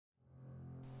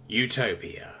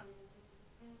Utopia.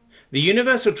 The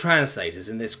universal translators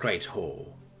in this great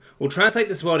hall will translate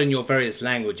this world in your various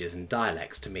languages and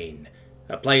dialects to mean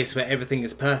a place where everything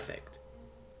is perfect.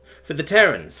 For the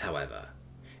Terrans, however,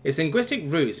 its linguistic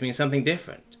roots mean something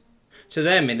different. To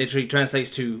them it literally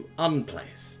translates to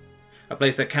unplace, a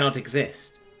place that cannot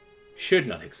exist, should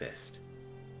not exist.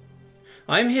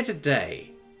 I am here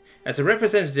today as a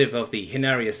representative of the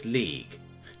Hinarius League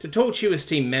to talk to you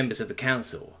esteemed members of the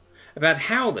Council about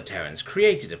how the Terrans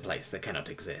created a place that cannot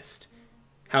exist,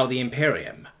 how the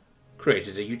Imperium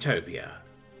created a utopia.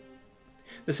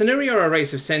 The Senuri are a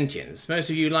race of sentients most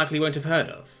of you likely won't have heard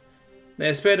of. They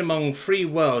are spread among 3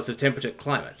 worlds of temperate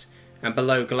climate and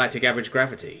below galactic average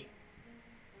gravity.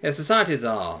 Their societies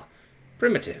are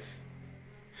primitive.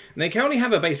 They currently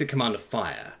have a basic command of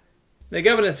fire. Their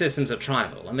governance systems are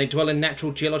tribal, and they dwell in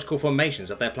natural geological formations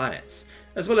of their planets,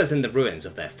 as well as in the ruins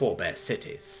of their forebear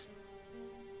cities.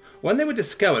 When they were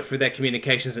discovered through their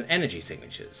communications and energy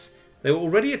signatures, they were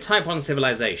already a Type 1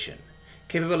 civilization,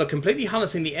 capable of completely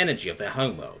harnessing the energy of their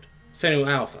homeworld, Sonu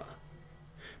Alpha.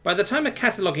 By the time a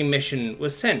cataloguing mission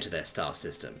was sent to their star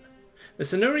system, the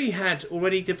Senuri had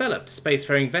already developed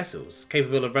spacefaring vessels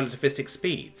capable of relativistic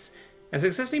speeds, and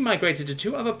successfully migrated to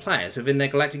 2 other planets within their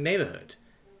galactic neighborhood.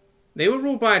 They were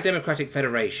ruled by a democratic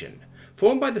federation,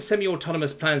 formed by the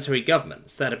semi-autonomous planetary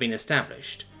governments that had been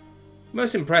established.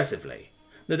 Most impressively,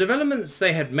 the developments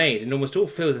they had made in almost all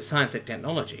fields of science and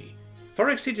technology far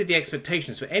exceeded the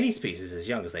expectations for any species as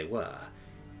young as they were.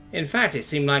 In fact, it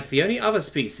seemed like the only other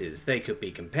species they could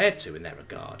be compared to in that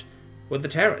regard were the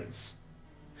Terrans.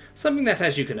 Something that,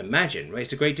 as you can imagine,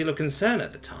 raised a great deal of concern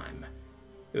at the time.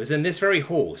 It was in this very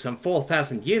hall, some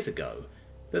 4,000 years ago,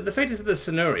 that the fate of the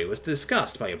Senuri was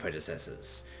discussed by your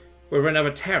predecessors, whether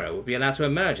another Terra would be allowed to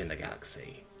emerge in the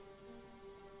galaxy.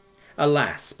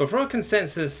 Alas, before a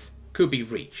consensus could be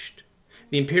reached,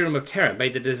 the Imperium of Terra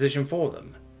made the decision for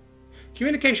them.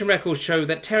 Communication records show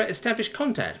that Terra established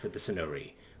contact with the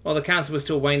Senuri, while the Council was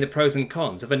still weighing the pros and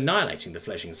cons of annihilating the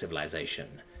fledgling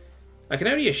civilization. I can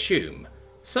only assume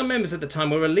some members at the time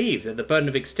were relieved that the burden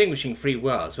of extinguishing 3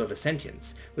 worlds worth of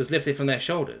sentience was lifted from their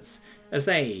shoulders, as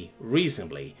they,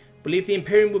 reasonably, believed the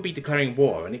Imperium would be declaring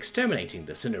war and exterminating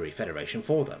the Senuri Federation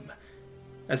for them.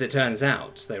 As it turns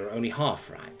out, they were only half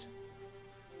right.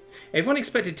 Everyone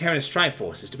expected Terran strike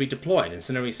forces to be deployed in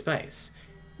Senuri space.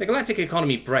 The galactic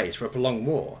economy braced for a prolonged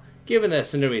war, given the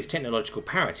Senuri's technological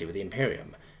parity with the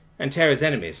Imperium, and Terra's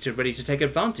enemies stood ready to take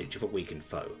advantage of a weakened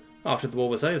foe after the war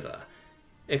was over.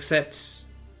 Except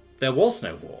there was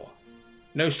no war.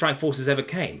 No strike forces ever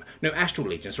came, no astral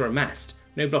legions were amassed,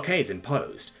 no blockades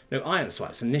imposed, no iron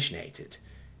swipes initiated.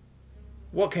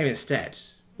 What came instead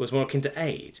was more akin to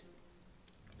aid.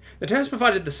 The Terrans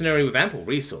provided the Senuri with ample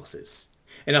resources.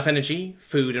 Enough energy,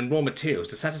 food, and raw materials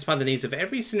to satisfy the needs of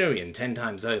every Senurian 10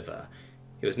 times over.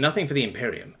 It was nothing for the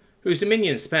Imperium, whose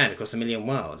dominions spanned across 1 million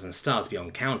worlds and stars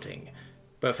beyond counting.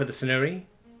 But for the Senuri,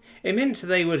 it meant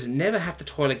they would never have to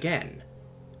toil again.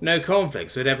 No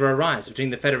conflicts would ever arise between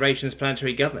the Federation's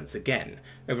planetary governments again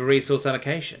over resource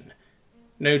allocation.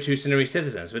 No 2 Senuri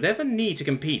citizens would ever need to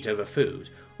compete over food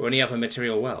or any other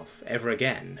material wealth ever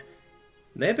again.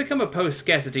 They had become a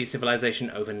post-scarcity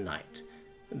civilization overnight.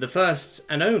 The first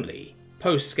and only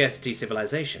post-scarcity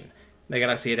civilization the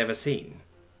galaxy had ever seen.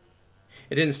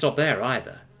 It didn't stop there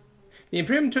either. The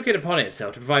Imperium took it upon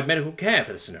itself to provide medical care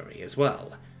for the Senuri as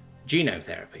well. Genome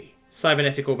therapy,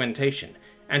 cybernetic augmentation,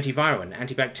 antiviral and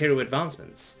antibacterial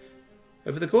advancements.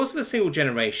 Over the course of a single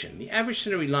generation, the average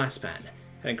Senuri lifespan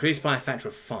had increased by a factor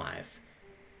of 5.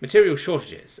 Material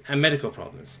shortages and medical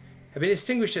problems had been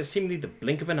extinguished at seemingly the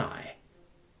blink of an eye.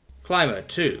 Climate,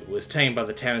 too, was tamed by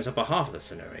the Terrans on behalf of the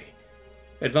Senuri.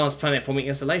 Advanced planet-forming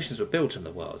installations were built on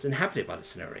the worlds inhabited by the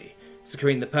Senuri,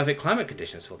 securing the perfect climate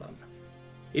conditions for them.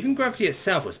 Even gravity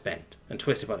itself was bent and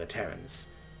twisted by the Terrans.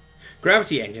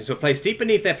 Gravity engines were placed deep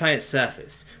beneath their planet's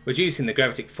surface, reducing the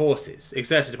gravitic forces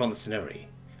exerted upon the Senuri,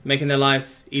 making their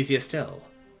lives easier still.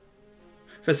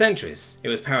 For centuries, it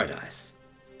was paradise.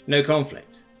 No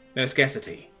conflict, no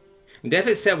scarcity. Death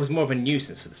itself was more of a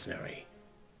nuisance for the Senuri.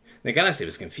 The galaxy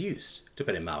was confused, to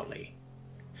put it mildly.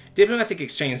 Diplomatic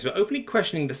exchanges were openly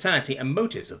questioning the sanity and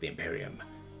motives of the Imperium.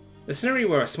 The Senuri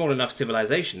were a small enough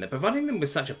civilization that providing them with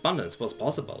such abundance was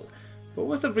possible, but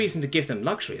what was the reason to give them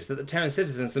luxuries that the Terran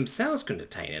citizens themselves couldn't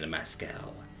attain in a mass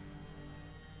scale?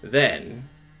 Then,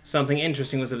 something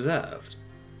interesting was observed.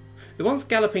 The once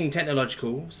galloping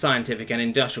technological, scientific and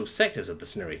industrial sectors of the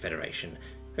Senuri Federation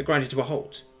had grinded to a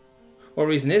halt. What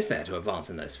reason is there to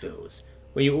advance in those fields,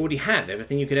 when you already have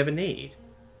everything you could ever need?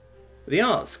 The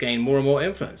arts gained more and more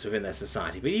influence within their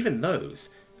society, but even those,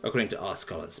 according to art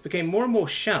scholars, became more and more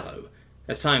shallow,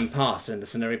 As time passed in the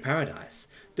Sonuri paradise,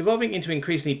 devolving into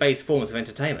increasingly base forms of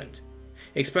entertainment,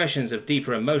 expressions of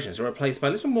deeper emotions were replaced by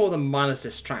little more than mindless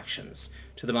distractions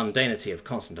to the mundanity of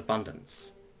constant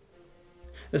abundance.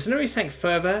 The Sonuri sank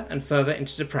further and further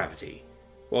into depravity,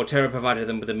 while terror provided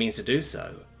them with the means to do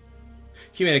so.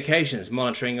 Communications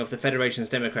monitoring of the Federation's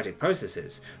democratic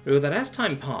processes revealed that as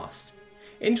time passed,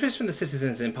 interest from the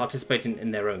citizens in participating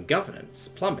in their own governance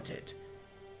plummeted.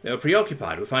 They were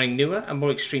preoccupied with finding newer and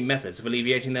more extreme methods of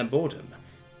alleviating their boredom.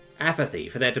 Apathy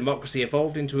for their democracy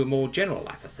evolved into a more general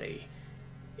apathy.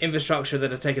 Infrastructure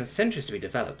that had taken centuries to be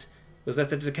developed was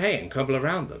left to decay and crumble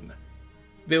around them.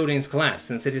 Buildings collapsed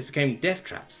and cities became death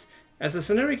traps as the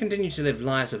Sonuri continued to live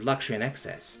lives of luxury and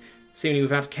excess, seemingly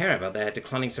without care about their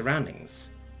declining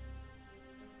surroundings.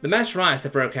 The mass riots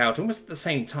that broke out almost at the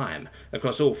same time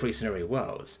across all three Sonuri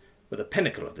worlds were the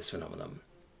pinnacle of this phenomenon.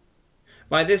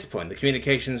 By this point, the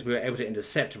communications we were able to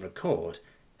intercept and record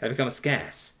had become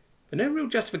scarce, but no real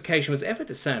justification was ever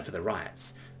discerned for the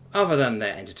riots, other than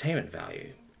their entertainment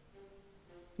value.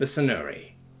 The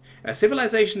Sonuri, a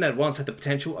civilization that once had the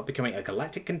potential of becoming a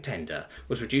galactic contender,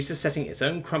 was reduced to setting its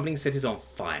own crumbling cities on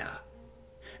fire.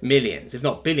 Millions, if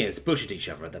not billions, butchered each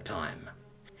other at the time,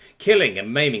 killing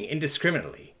and maiming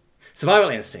indiscriminately. Survival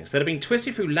instincts that had been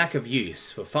twisted through lack of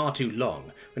use for far too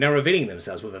long were now revealing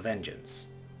themselves with a vengeance.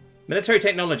 Military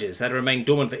technologies that had remained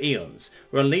dormant for eons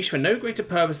were unleashed for no greater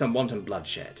purpose than wanton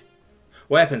bloodshed.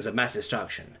 Weapons of mass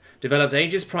destruction, developed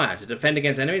ages prior to defend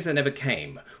against enemies that never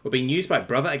came, were being used by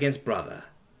brother against brother.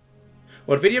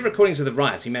 What video recordings of the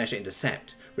riots we managed to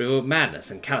intercept revealed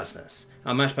madness and callousness,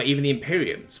 unmatched by even the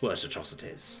Imperium's worst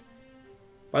atrocities.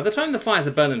 By the time the fires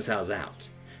had burned themselves out,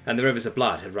 and the rivers of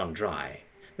blood had run dry,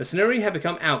 the Sonuri had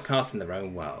become outcasts in their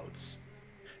own worlds.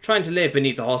 Trying to live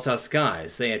beneath the hostile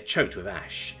skies, they had choked with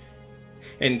ash.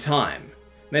 In time,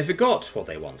 they forgot what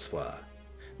they once were.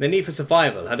 Their need for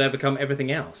survival had overcome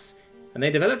everything else, and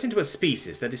they developed into a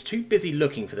species that is too busy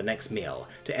looking for the next meal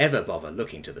to ever bother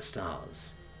looking to the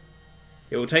stars.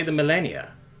 It will take them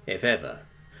millennia, if ever,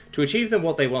 to achieve them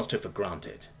what they once took for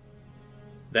granted.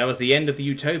 That was the end of the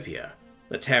Utopia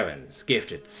the Terrans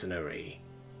gifted the Sonuri.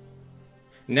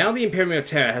 Now the Imperium of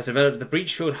Terra has developed the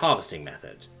Breachfield harvesting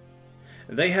method.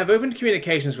 They have opened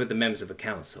communications with the members of the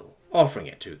Council, offering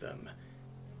it to them.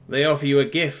 They offer you a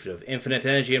gift of infinite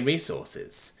energy and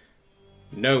resources.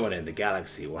 No one in the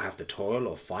galaxy will have to toil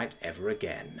or fight ever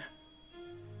again.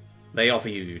 They offer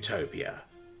you Utopia,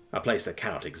 a place that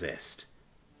cannot exist.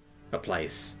 A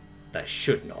place that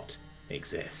should not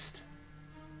exist.